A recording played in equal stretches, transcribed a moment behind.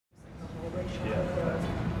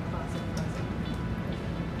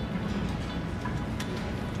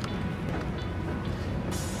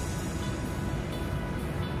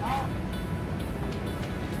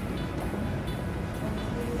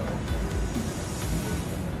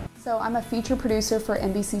So I'm a feature producer for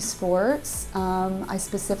NBC Sports. I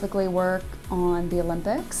specifically work on the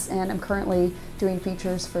Olympics, and I'm currently doing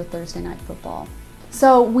features for Thursday Night Football.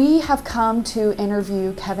 So we have come to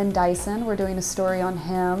interview Kevin Dyson. We're doing a story on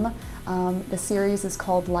him. The series is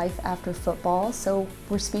called Life After Football. So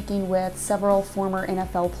we're speaking with several former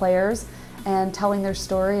NFL players and telling their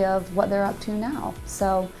story of what they're up to now.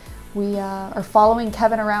 So we are following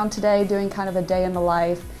Kevin around today, doing kind of a day in the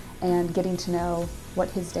life and getting to know what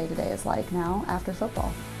his day-to-day is like now after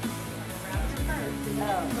football.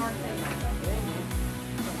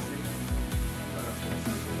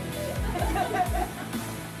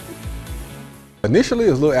 Initially,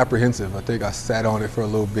 it was a little apprehensive. I think I sat on it for a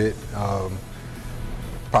little bit,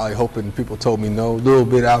 probably hoping people told me no, a little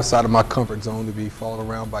bit outside of my comfort zone to be followed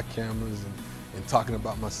around by cameras and talking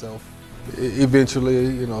about myself. Eventually,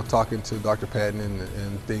 you know, talking to Dr. Patton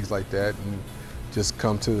and things like that, and just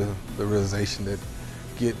come to the realization that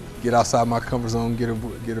get outside my comfort zone,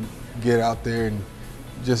 get out there and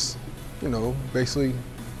just, you know, basically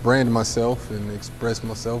brand myself and express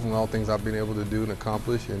myself and all things I've been able to do and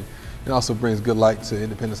accomplish. And it also brings good light to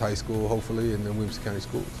Independence High School, hopefully, and then Williamson County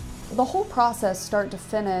Schools. The whole process, start to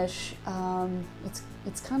finish,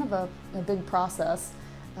 it's kind of a big process.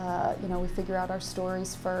 You know, we figure out our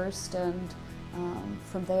stories first, and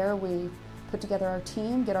from there we put together our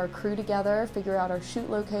team, get our crew together, figure out our shoot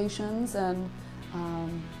locations, and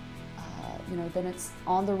you know, then it's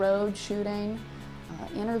on the road shooting,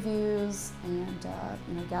 interviews, and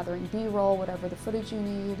you know, gathering B-roll, whatever the footage you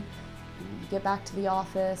need. You get back to the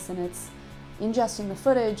office, and it's ingesting the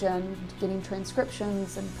footage and getting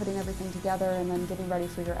transcriptions and putting everything together and then getting ready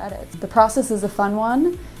for your edits. The process is a fun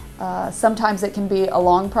one. Sometimes it can be a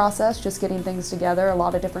long process, just getting things together, a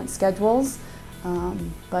lot of different schedules,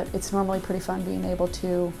 but it's normally pretty fun being able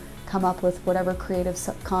to come up with whatever creative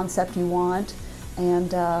concept you want,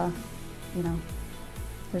 and you know,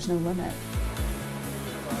 there's no limit.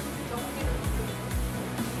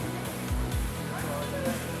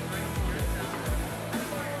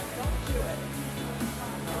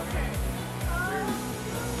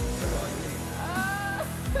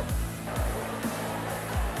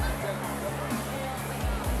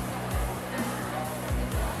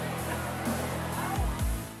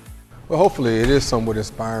 Well, hopefully it is somewhat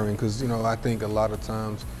inspiring, because, you know, I think a lot of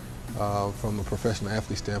times from a professional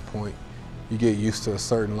athlete standpoint, you get used to a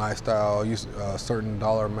certain lifestyle, a certain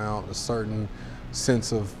dollar amount, a certain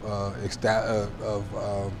sense of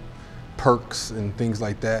perks and things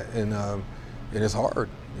like that, and it's hard.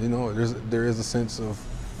 You know, there is a sense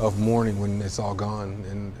of mourning when it's all gone,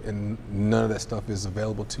 and none of that stuff is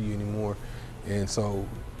available to you anymore, and so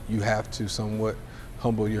you have to somewhat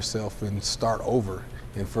humble yourself and start over.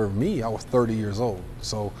 And for me, I was 30 years old,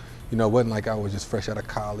 so, you know, it wasn't like I was just fresh out of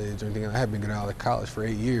college or anything. I had been getting out of college for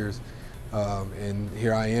 8 years, and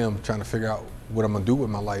here I am trying to figure out what I'm gonna do with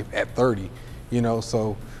my life at 30, you know,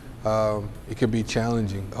 so it can be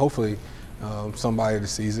challenging. Hopefully somebody that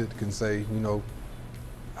sees it can say, you know,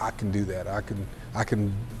 I can do that, I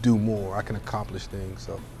can do more, I can accomplish things,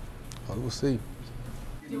 so we'll see.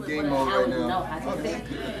 Game mode right now. No, I think.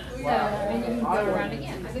 Wow. And you can go around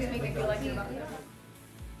again. Does this make it feel like you're about to?